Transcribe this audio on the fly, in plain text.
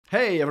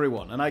Hey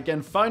everyone, and I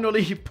can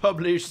finally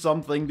publish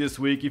something this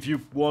week if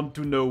you want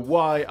to know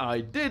why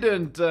I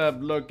didn't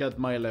look at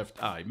my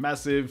left eye.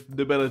 Massive,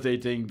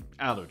 debilitating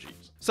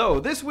allergies. So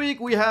this week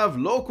we have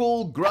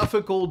local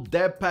graphical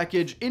deb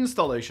package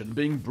installation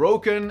being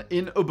broken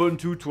in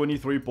Ubuntu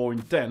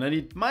 23.10, and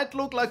it might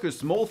look like a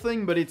small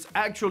thing, but it's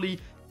actually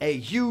a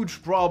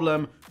huge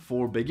problem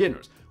for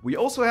beginners. We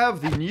also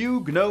have the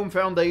new GNOME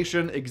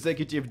Foundation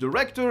Executive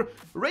Director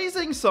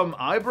raising some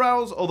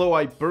eyebrows, although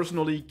I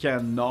personally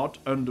cannot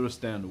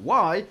understand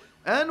why.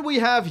 And we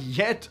have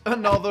yet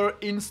another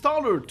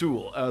installer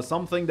tool,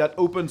 something that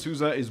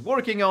OpenSUSE is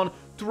working on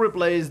to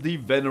replace the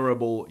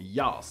venerable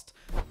Yast.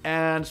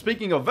 And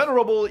speaking of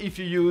venerable, if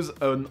you use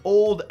an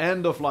old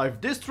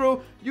end-of-life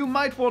distro, you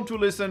might want to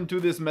listen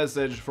to this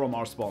message from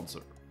our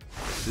sponsor.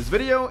 This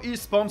video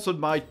is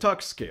sponsored by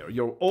TuxCare,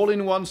 your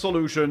all-in-one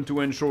solution to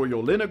ensure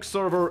your Linux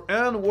server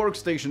and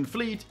workstation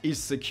fleet is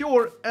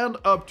secure and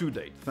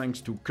up-to-date,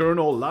 thanks to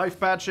kernel live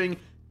patching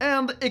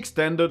and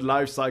extended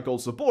lifecycle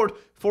support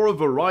for a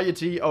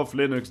variety of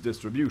Linux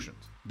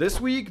distributions. This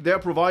week, they're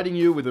providing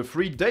you with a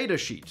free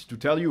datasheet to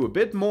tell you a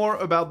bit more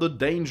about the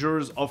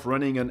dangers of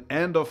running an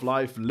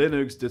end-of-life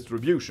Linux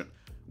distribution.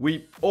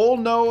 We all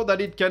know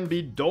that it can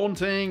be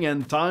daunting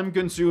and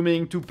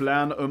time-consuming to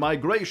plan a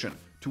migration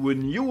to a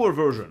newer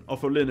version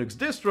of a Linux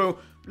distro,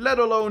 let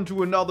alone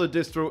to another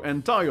distro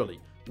entirely,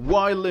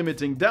 while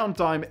limiting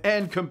downtime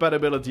and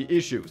compatibility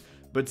issues.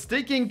 But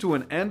sticking to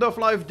an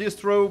end-of-life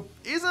distro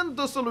isn't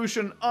the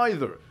solution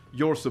either.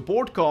 Your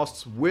support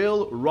costs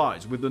will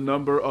rise with the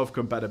number of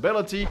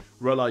compatibility,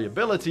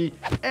 reliability,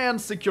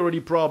 and security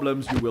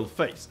problems you will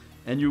face.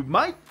 And you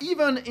might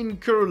even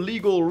incur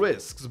legal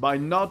risks by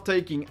not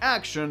taking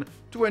action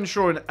to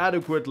ensure an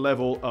adequate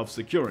level of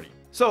security.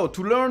 So,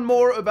 to learn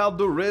more about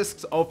the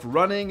risks of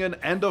running an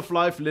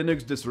end-of-life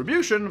Linux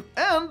distribution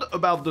and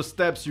about the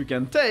steps you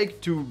can take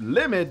to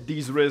limit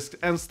these risks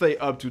and stay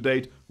up to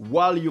date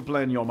while you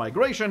plan your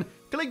migration,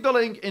 click the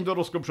link in the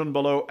description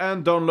below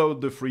and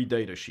download the free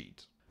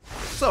datasheet.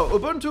 So,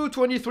 Ubuntu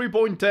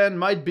 23.10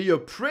 might be a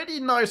pretty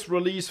nice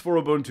release for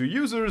Ubuntu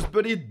users,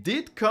 but it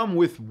did come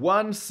with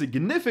one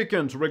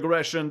significant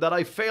regression that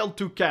I failed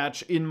to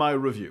catch in my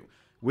review.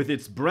 With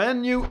its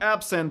brand new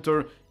App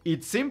Center,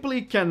 it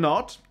simply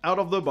cannot, out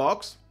of the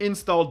box,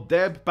 install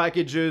deb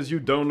packages you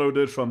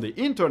downloaded from the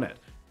internet,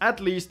 at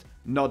least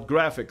not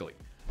graphically.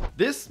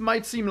 This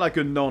might seem like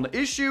a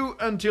non-issue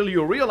until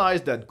you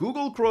realize that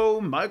Google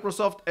Chrome,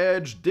 Microsoft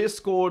Edge,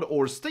 Discord,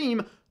 or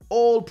Steam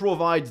all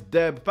provide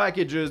deb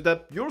packages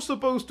that you're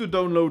supposed to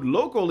download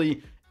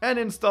locally and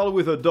install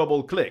with a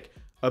double click.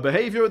 A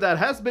behavior that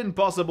has been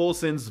possible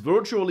since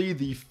virtually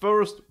the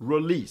first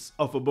release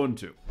of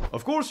Ubuntu.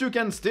 Of course, you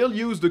can still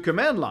use the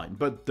command line,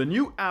 but the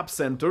new App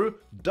Center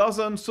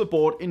doesn't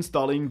support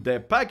installing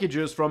deb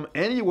packages from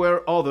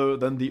anywhere other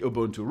than the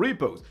Ubuntu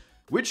repos,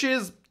 which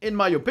is, in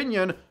my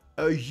opinion,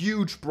 a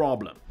huge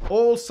problem.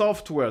 All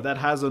software that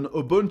has an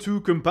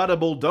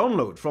Ubuntu-compatible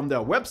download from their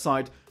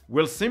website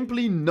will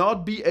simply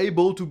not be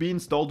able to be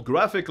installed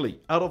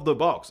graphically out of the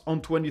box on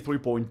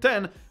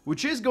 23.10,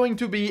 which is going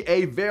to be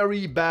a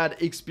very bad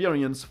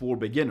experience for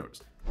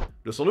beginners.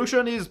 The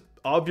solution is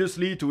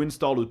obviously to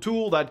install a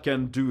tool that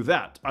can do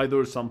that,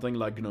 either something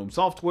like GNOME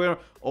Software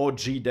or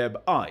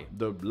GDEBi,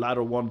 the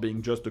latter one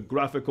being just a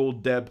graphical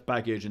deb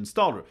package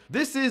installer.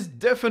 This is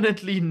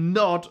definitely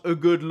not a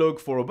good look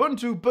for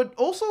Ubuntu, but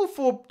also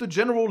for the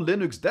general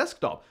Linux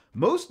desktop.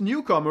 Most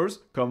newcomers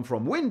come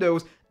from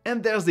Windows,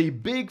 and there's a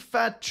big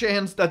fat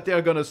chance that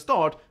they're gonna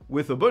start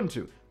with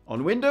Ubuntu.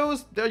 On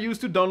Windows, they're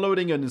used to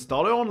downloading an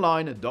installer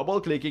online,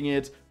 double-clicking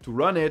it to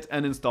run it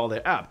and install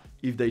their app.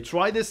 If they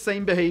try this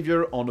same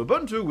behavior on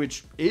Ubuntu,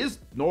 which is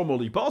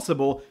normally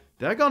possible,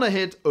 they're gonna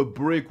hit a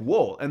brick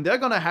wall and they're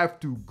gonna have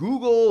to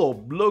Google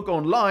or look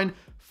online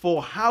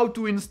for how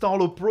to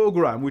install a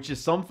program, which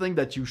is something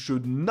that you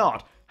should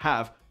not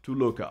have to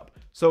look up.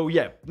 So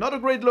yeah, not a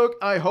great look.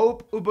 I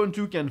hope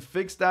Ubuntu can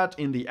fix that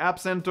in the App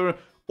Center,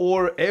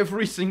 or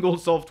every single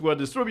software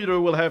distributor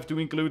will have to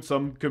include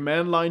some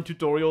command line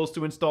tutorials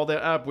to install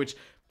their app, which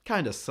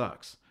kinda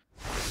sucks.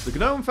 The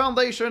GNOME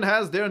Foundation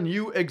has their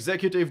new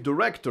executive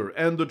director,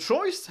 and the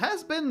choice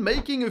has been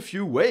making a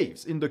few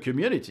waves in the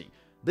community.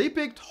 They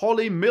picked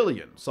Holly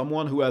Million,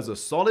 someone who has a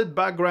solid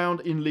background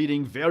in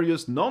leading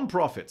various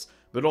non-profits,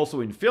 but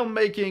also in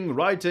filmmaking,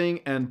 writing,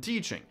 and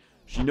teaching.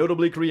 She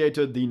notably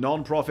created the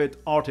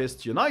non-profit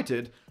Artists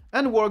United,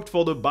 and worked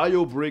for the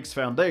BioBricks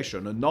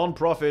Foundation, a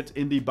non-profit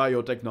in the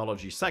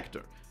biotechnology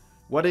sector.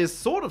 What is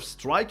sort of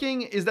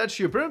striking is that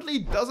she apparently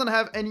doesn't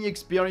have any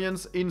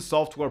experience in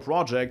software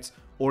projects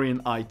or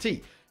in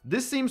IT.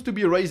 This seems to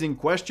be raising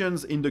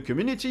questions in the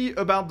community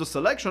about the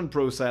selection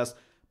process,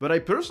 but I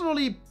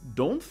personally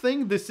don't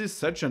think this is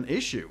such an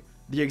issue.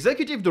 The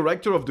executive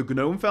director of the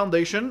GNOME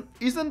Foundation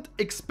isn't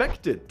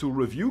expected to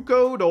review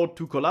code or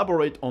to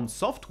collaborate on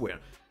software.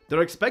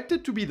 They're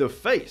expected to be the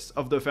face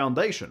of the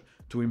foundation,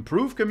 to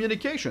improve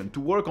communication, to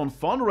work on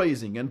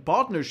fundraising and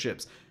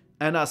partnerships,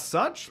 and as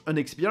such, an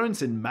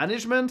experience in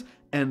management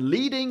and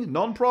leading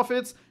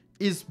nonprofits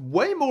is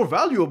way more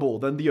valuable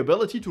than the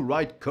ability to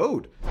write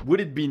code.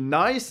 Would it be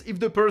nice if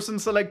the person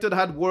selected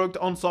had worked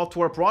on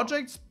software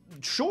projects?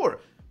 Sure.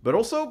 But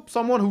also,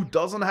 someone who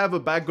doesn't have a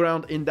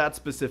background in that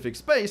specific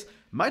space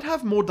might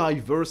have more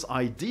diverse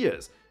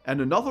ideas and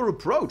another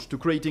approach to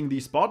creating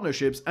these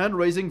partnerships and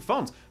raising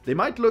funds. They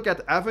might look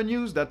at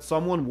avenues that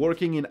someone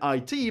working in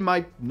IT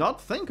might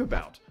not think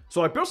about.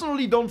 So I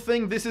personally don't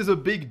think this is a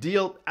big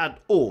deal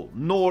at all,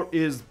 nor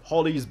is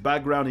Holly's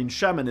background in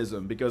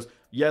shamanism, because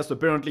yes,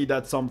 apparently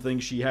that's something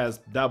she has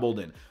dabbled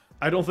in.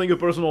 I don't think a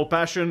personal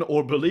passion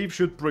or belief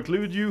should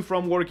preclude you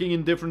from working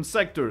in different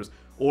sectors.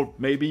 Or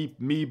maybe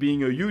me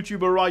being a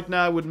YouTuber right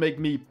now would make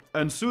me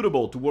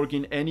unsuitable to work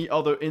in any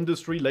other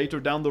industry later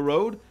down the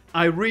road.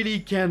 I really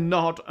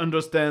cannot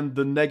understand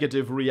the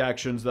negative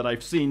reactions that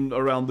I've seen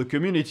around the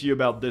community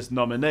about this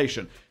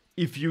nomination.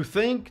 If you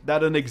think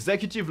that an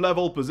executive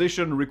level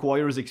position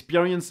requires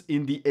experience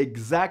in the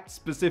exact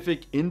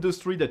specific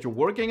industry that you're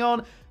working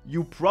on,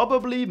 you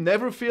probably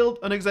never filled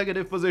an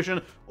executive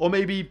position, or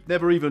maybe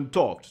never even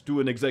talked to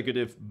an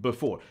executive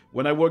before.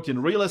 When I worked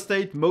in real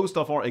estate, most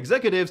of our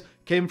executives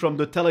came from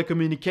the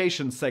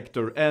telecommunications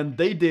sector, and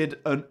they did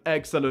an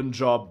excellent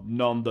job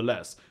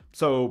nonetheless.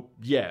 So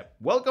yeah,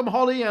 welcome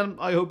Holly, and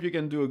I hope you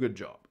can do a good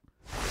job.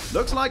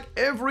 Looks like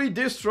every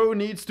distro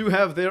needs to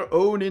have their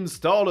own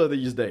installer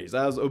these days,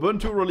 as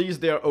Ubuntu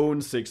released their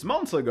own 6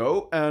 months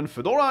ago, and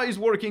Fedora is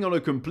working on a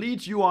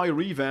complete UI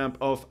revamp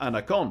of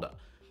Anaconda.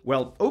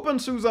 Well,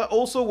 OpenSUSE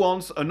also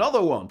wants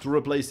another one to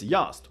replace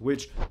Yast,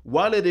 which,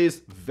 while it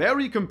is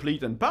very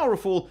complete and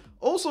powerful,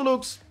 also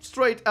looks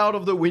straight out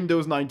of the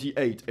Windows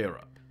 98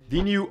 era.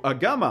 The new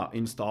Agama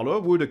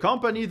installer would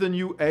accompany the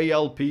new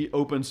ALP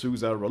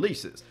OpenSUSE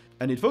releases,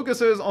 and it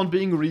focuses on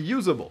being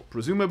reusable,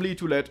 presumably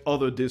to let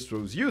other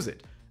distros use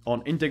it,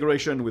 on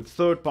integration with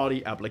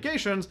third-party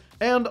applications,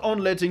 and on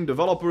letting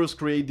developers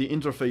create the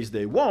interface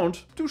they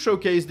want to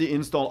showcase the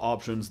install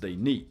options they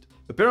need.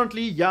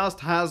 Apparently, Yast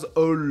has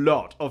a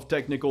lot of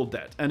technical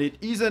debt, and it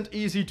isn't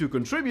easy to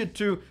contribute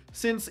to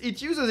since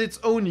it uses its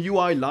own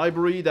UI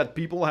library that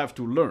people have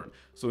to learn,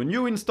 so a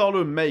new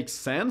installer makes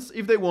sense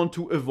if they want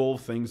to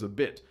evolve things a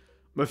bit.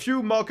 A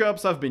few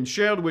mockups have been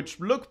shared which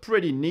look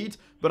pretty neat,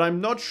 but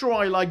I'm not sure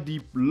I like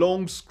the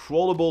long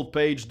scrollable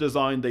page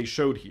design they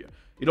showed here.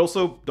 It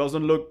also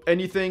doesn't look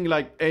anything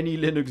like any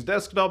Linux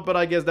desktop, but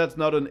I guess that's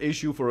not an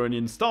issue for an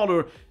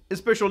installer,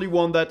 especially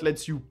one that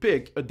lets you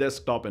pick a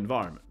desktop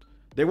environment.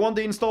 They want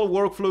the install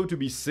workflow to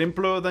be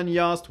simpler than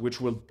Yast, which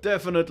will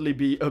definitely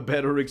be a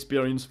better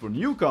experience for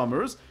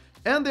newcomers,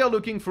 and they are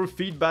looking for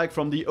feedback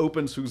from the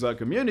OpenSUSE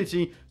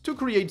community to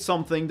create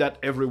something that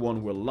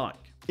everyone will like.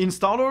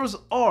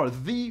 Installers are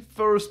the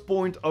first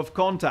point of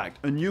contact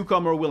a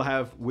newcomer will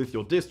have with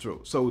your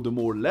distro, so the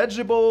more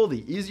legible,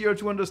 the easier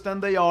to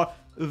understand they are,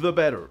 the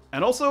better.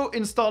 And also,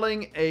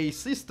 installing a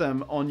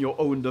system on your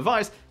own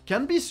device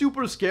can be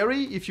super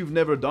scary if you've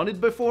never done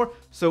it before,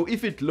 so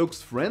if it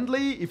looks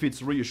friendly, if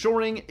it's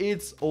reassuring,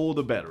 it's all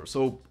the better.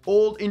 So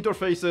old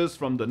interfaces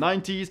from the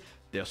 90s,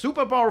 they're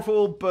super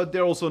powerful, but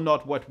they're also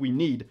not what we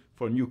need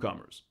for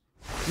newcomers.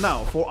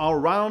 Now for our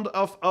round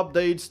of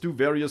updates to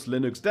various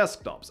Linux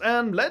desktops,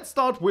 and let's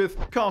start with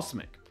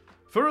Cosmic.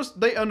 First,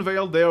 they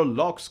unveiled their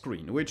lock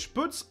screen, which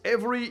puts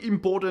every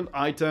important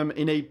item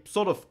in a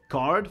sort of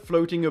card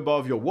floating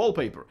above your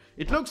wallpaper.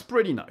 It looks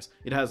pretty nice.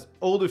 It has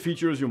all the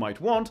features you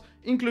might want,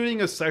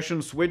 including a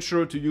session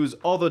switcher to use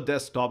other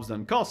desktops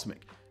than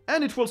Cosmic,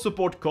 and it will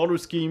support color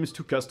schemes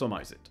to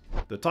customize it.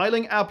 The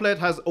tiling applet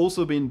has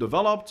also been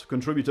developed,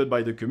 contributed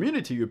by the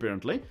community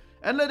apparently,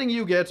 and letting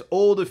you get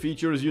all the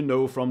features you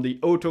know from the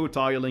auto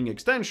tiling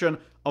extension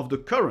of the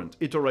current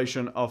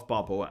iteration of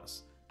Pop!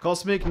 OS.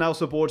 Cosmic now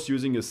supports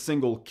using a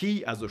single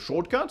key as a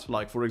shortcut,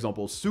 like for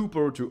example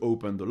super to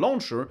open the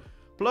launcher,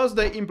 plus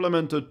they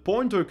implemented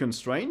pointer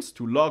constraints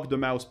to lock the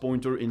mouse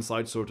pointer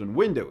inside certain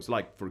windows,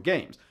 like for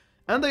games.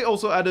 And they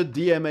also added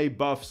DMA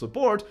buff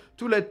support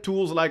to let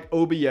tools like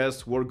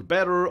OBS work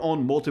better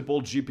on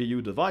multiple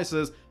GPU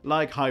devices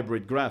like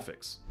hybrid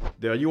graphics.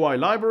 Their UI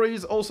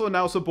libraries also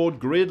now support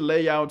grid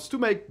layouts to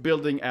make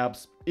building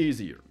apps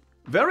easier.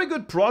 Very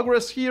good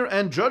progress here,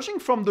 and judging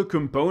from the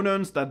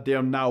components that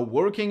they're now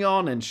working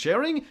on and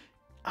sharing,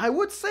 I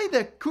would say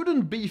they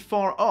couldn't be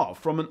far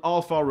off from an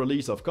alpha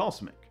release of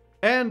Cosmic.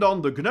 And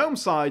on the GNOME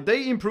side,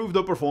 they improved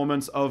the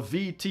performance of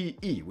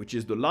VTE, which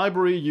is the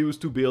library used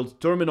to build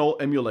terminal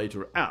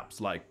emulator apps,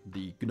 like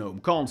the GNOME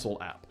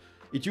console app.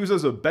 It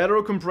uses a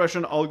better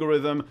compression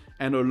algorithm,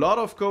 and a lot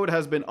of code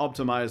has been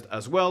optimized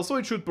as well, so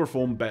it should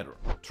perform better.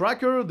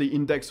 Tracker, the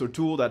indexer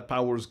tool that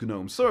powers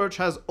GNOME Search,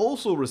 has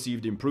also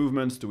received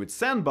improvements to its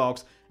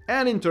sandbox,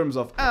 and in terms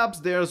of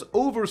apps, there's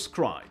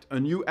Overscribe, a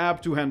new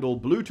app to handle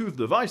Bluetooth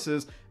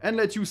devices and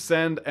let you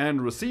send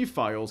and receive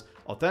files,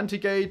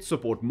 authenticate,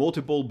 support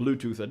multiple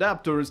Bluetooth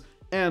adapters,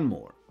 and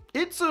more.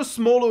 It's a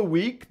smaller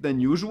week than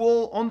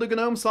usual on the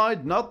GNOME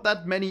side, not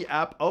that many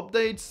app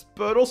updates,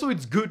 but also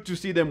it's good to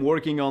see them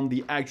working on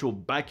the actual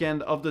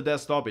backend of the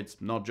desktop. It's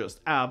not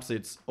just apps,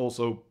 it's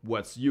also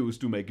what's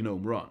used to make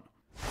GNOME run.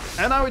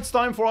 And now it's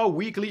time for our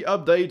weekly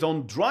update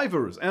on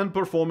drivers and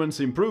performance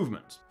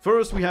improvements.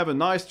 First, we have a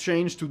nice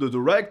change to the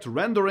Direct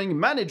Rendering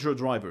Manager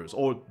drivers,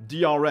 or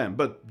DRM,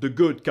 but the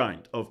good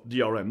kind of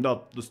DRM,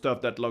 not the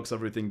stuff that locks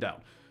everything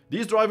down.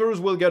 These drivers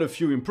will get a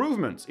few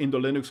improvements in the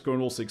Linux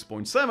kernel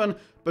 6.7,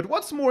 but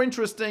what's more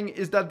interesting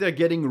is that they're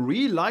getting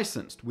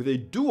re-licensed with a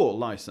dual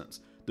license,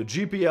 the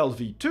GPL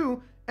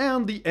v2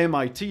 and the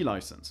MIT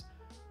license.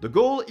 The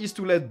goal is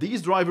to let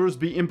these drivers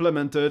be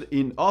implemented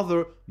in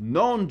other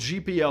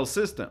non-GPL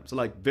systems,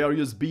 like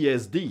various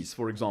BSDs,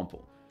 for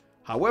example.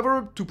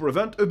 However, to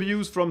prevent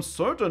abuse from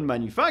certain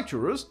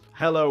manufacturers,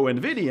 hello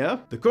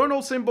Nvidia, the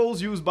kernel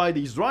symbols used by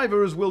these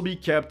drivers will be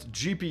kept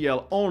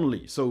GPL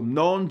only, so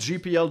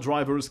non-GPL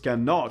drivers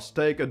cannot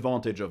take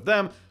advantage of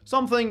them,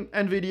 something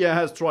Nvidia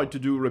has tried to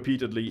do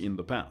repeatedly in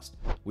the past.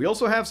 We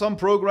also have some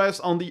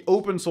progress on the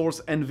open source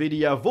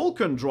Nvidia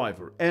Vulkan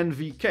driver,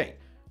 NVK.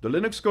 The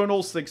Linux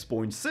kernel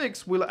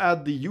 6.6 will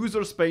add the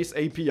user space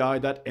API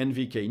that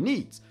NVK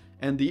needs,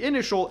 and the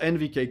initial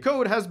NVK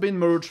code has been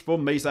merged for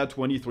Mesa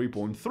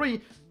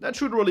 23.3 that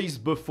should release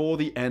before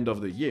the end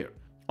of the year.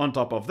 On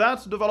top of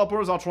that,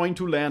 developers are trying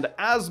to land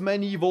as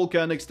many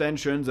Vulkan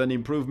extensions and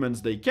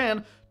improvements they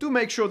can to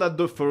make sure that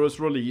the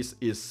first release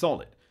is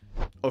solid.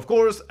 Of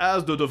course,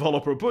 as the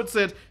developer puts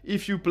it,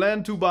 if you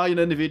plan to buy an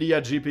Nvidia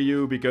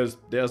GPU because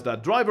there's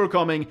that driver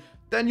coming,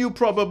 then you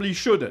probably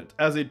shouldn't,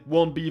 as it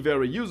won't be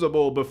very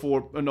usable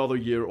before another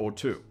year or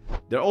two.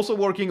 They're also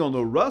working on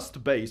a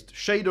Rust-based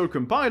shader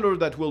compiler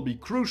that will be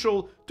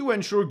crucial to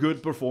ensure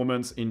good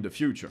performance in the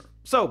future.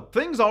 So,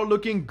 things are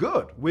looking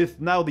good, with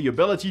now the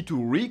ability to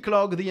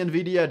reclog the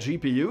Nvidia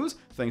GPUs,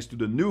 thanks to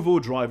the Nouveau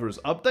drivers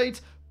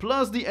update,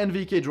 plus the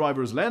NVK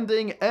drivers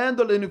landing and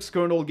the Linux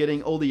kernel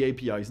getting all the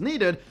APIs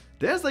needed.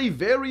 There's a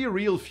very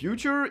real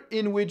future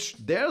in which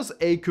there's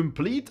a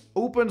complete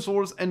open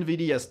source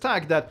Nvidia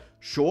stack that,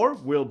 sure,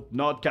 will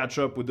not catch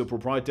up with the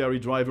proprietary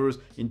drivers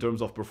in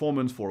terms of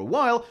performance for a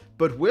while,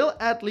 but will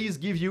at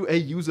least give you a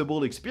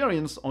usable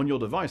experience on your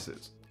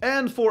devices.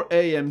 And for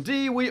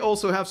AMD, we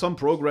also have some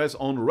progress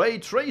on ray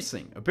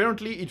tracing.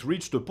 Apparently, it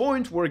reached a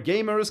point where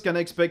gamers can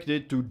expect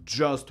it to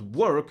just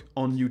work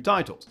on new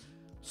titles.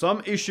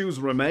 Some issues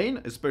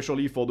remain,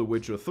 especially for The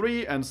Witcher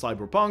 3 and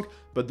Cyberpunk,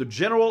 but the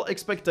general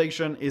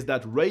expectation is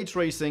that ray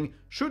tracing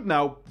should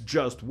now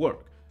just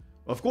work.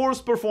 Of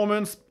course,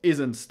 performance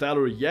isn't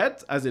stellar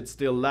yet, as it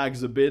still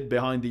lags a bit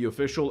behind the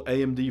official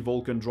AMD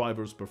Vulkan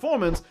driver's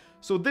performance,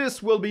 so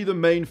this will be the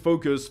main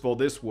focus for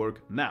this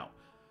work now.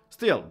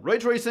 Still, ray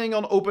tracing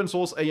on open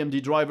source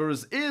AMD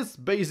drivers is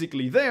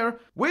basically there,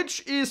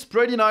 which is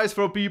pretty nice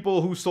for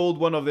people who sold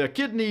one of their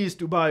kidneys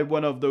to buy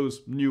one of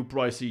those new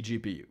pricey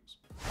GPUs.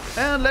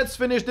 And let's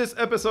finish this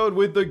episode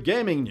with the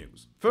gaming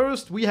news.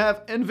 First, we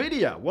have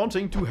Nvidia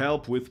wanting to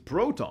help with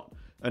Proton.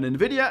 An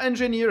Nvidia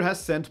engineer has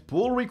sent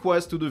pull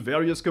requests to the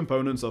various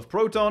components of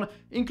Proton,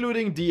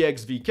 including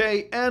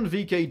DXVK and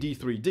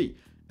VKD3D,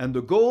 and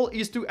the goal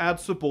is to add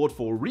support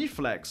for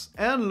reflex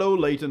and low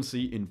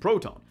latency in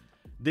Proton.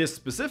 This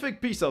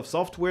specific piece of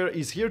software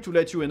is here to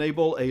let you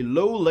enable a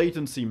low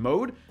latency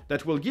mode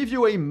that will give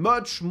you a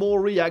much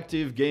more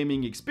reactive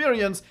gaming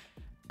experience,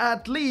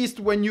 at least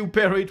when you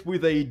pair it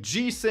with a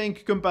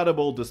G-Sync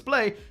compatible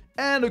display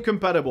and a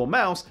compatible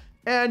mouse,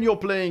 and you're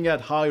playing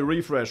at high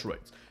refresh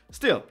rates.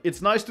 Still,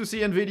 it's nice to see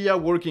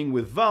Nvidia working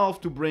with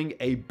Valve to bring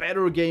a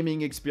better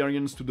gaming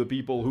experience to the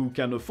people who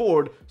can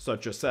afford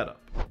such a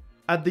setup.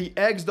 At the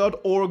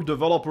X.org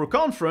Developer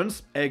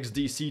Conference,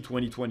 XDC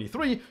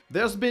 2023,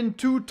 there's been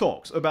two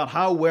talks about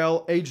how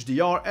well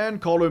HDR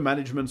and color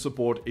management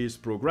support is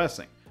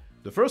progressing.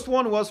 The first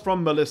one was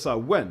from Melissa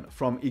Wen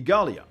from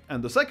Igalia,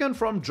 and the second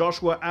from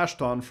Joshua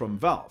Ashton from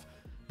Valve.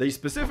 They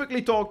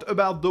specifically talked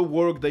about the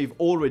work they've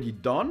already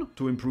done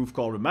to improve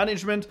color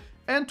management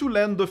and to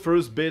land the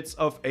first bits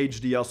of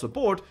HDR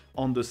support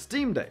on the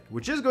Steam Deck,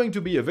 which is going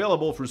to be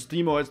available for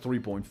SteamOS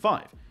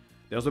 3.5.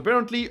 There's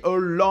apparently a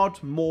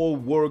lot more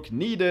work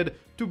needed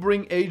to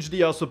bring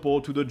HDR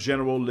support to the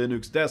general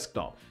Linux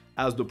desktop,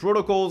 as the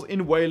protocols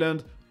in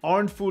Wayland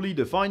aren't fully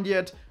defined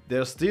yet,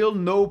 there's still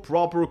no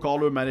proper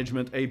color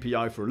management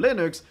API for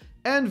Linux,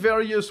 and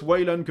various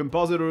Wayland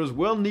compositors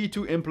will need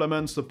to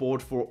implement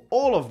support for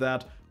all of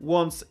that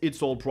once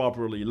it's all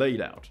properly laid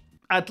out.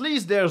 At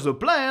least there's a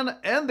plan,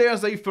 and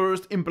there's a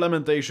first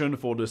implementation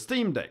for the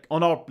Steam Deck.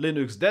 On our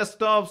Linux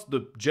desktops,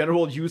 the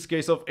general use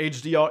case of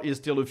HDR is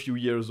still a few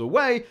years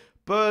away,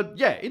 but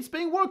yeah, it's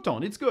being worked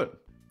on, it's good.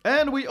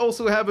 And we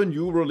also have a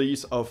new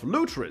release of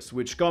Lutris,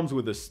 which comes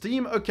with a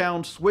Steam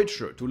account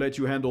switcher to let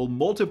you handle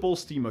multiple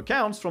Steam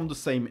accounts from the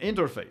same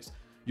interface.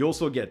 You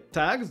also get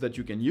tags that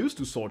you can use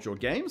to sort your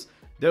games.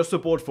 There's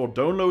support for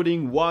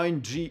downloading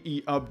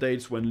WineGE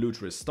updates when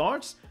Lutris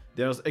starts.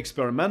 There's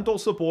experimental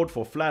support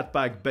for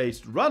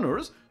Flatpak-based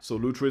runners, so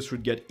Lutris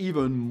should get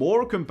even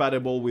more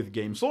compatible with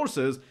game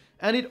sources,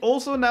 and it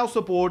also now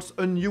supports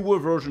a newer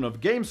version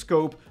of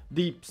GameScope,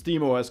 the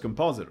SteamOS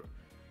compositor.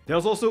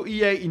 There's also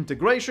EA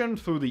integration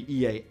through the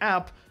EA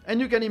app, and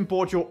you can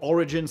import your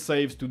origin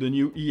saves to the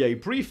new EA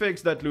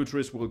prefix that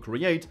Lutris will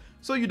create,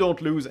 so you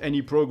don't lose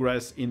any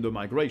progress in the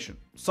migration.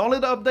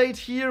 Solid update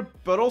here,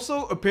 but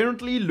also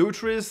apparently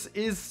Lutris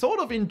is sort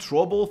of in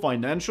trouble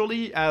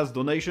financially as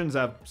donations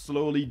have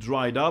slowly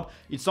dried up.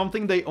 It's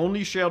something they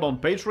only shared on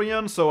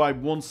Patreon, so I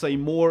won't say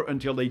more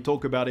until they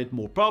talk about it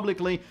more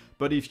publicly,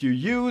 but if you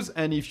use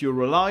and if you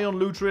rely on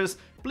Lutris,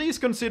 please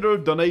consider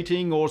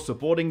donating or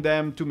supporting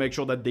them to make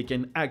sure that they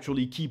can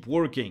actually keep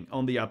working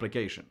on the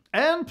application.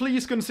 And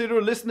please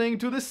consider listening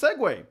to this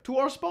segue to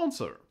our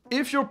sponsor.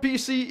 If your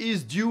PC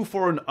is due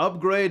for an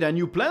upgrade and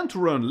you plan to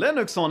run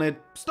Linux on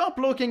it, stop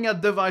looking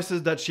at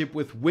devices that ship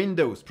with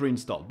Windows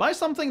pre-installed. Buy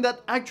something that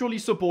actually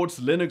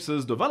supports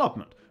Linux's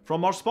development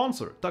from our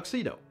sponsor,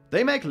 Tuxedo.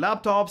 They make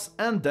laptops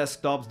and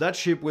desktops that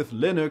ship with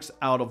Linux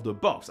out of the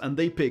box, and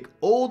they pick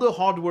all the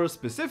hardware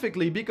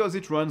specifically because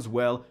it runs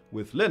well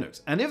with Linux.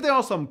 And if there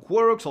are some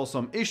quirks or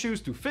some issues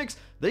to fix,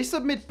 they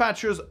submit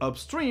patches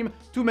upstream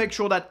to make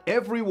sure that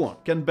everyone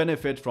can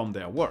benefit from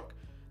their work.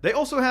 They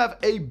also have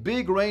a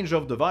big range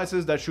of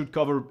devices that should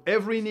cover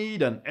every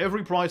need and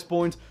every price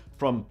point,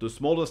 from the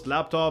smallest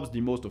laptops,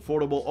 the most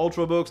affordable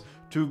ultrabooks,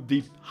 to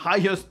the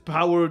highest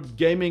powered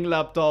gaming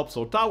laptops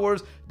or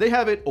towers. They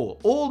have it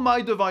all. All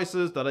my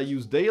devices that I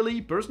use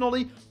daily,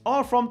 personally,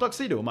 are from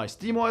Tuxedo, my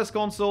SteamOS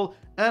console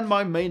and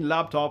my main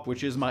laptop,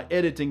 which is my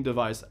editing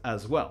device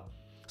as well.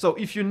 So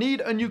if you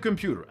need a new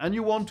computer and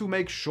you want to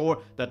make sure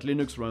that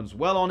Linux runs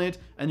well on it,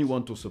 and you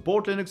want to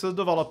support Linux's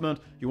development,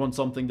 you want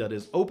something that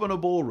is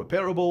openable,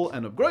 repairable,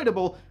 and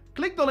upgradable,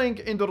 click the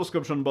link in the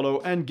description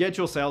below and get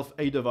yourself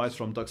a device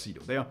from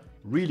Tuxedo. They are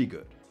really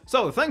good.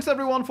 So thanks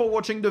everyone for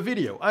watching the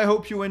video. I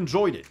hope you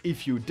enjoyed it.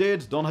 If you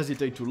did, don't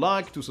hesitate to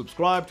like, to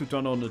subscribe, to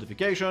turn on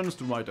notifications,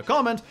 to write a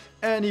comment.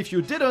 And if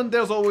you didn't,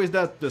 there's always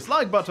that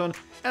dislike button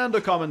and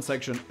the comment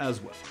section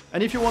as well.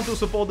 And if you want to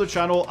support the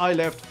channel, I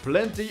left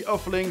plenty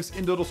of links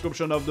in the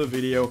description of the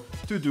video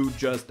to do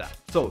just that.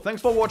 So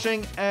thanks for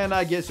watching, and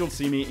I guess you'll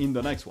see me in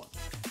the next one.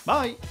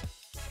 Bye!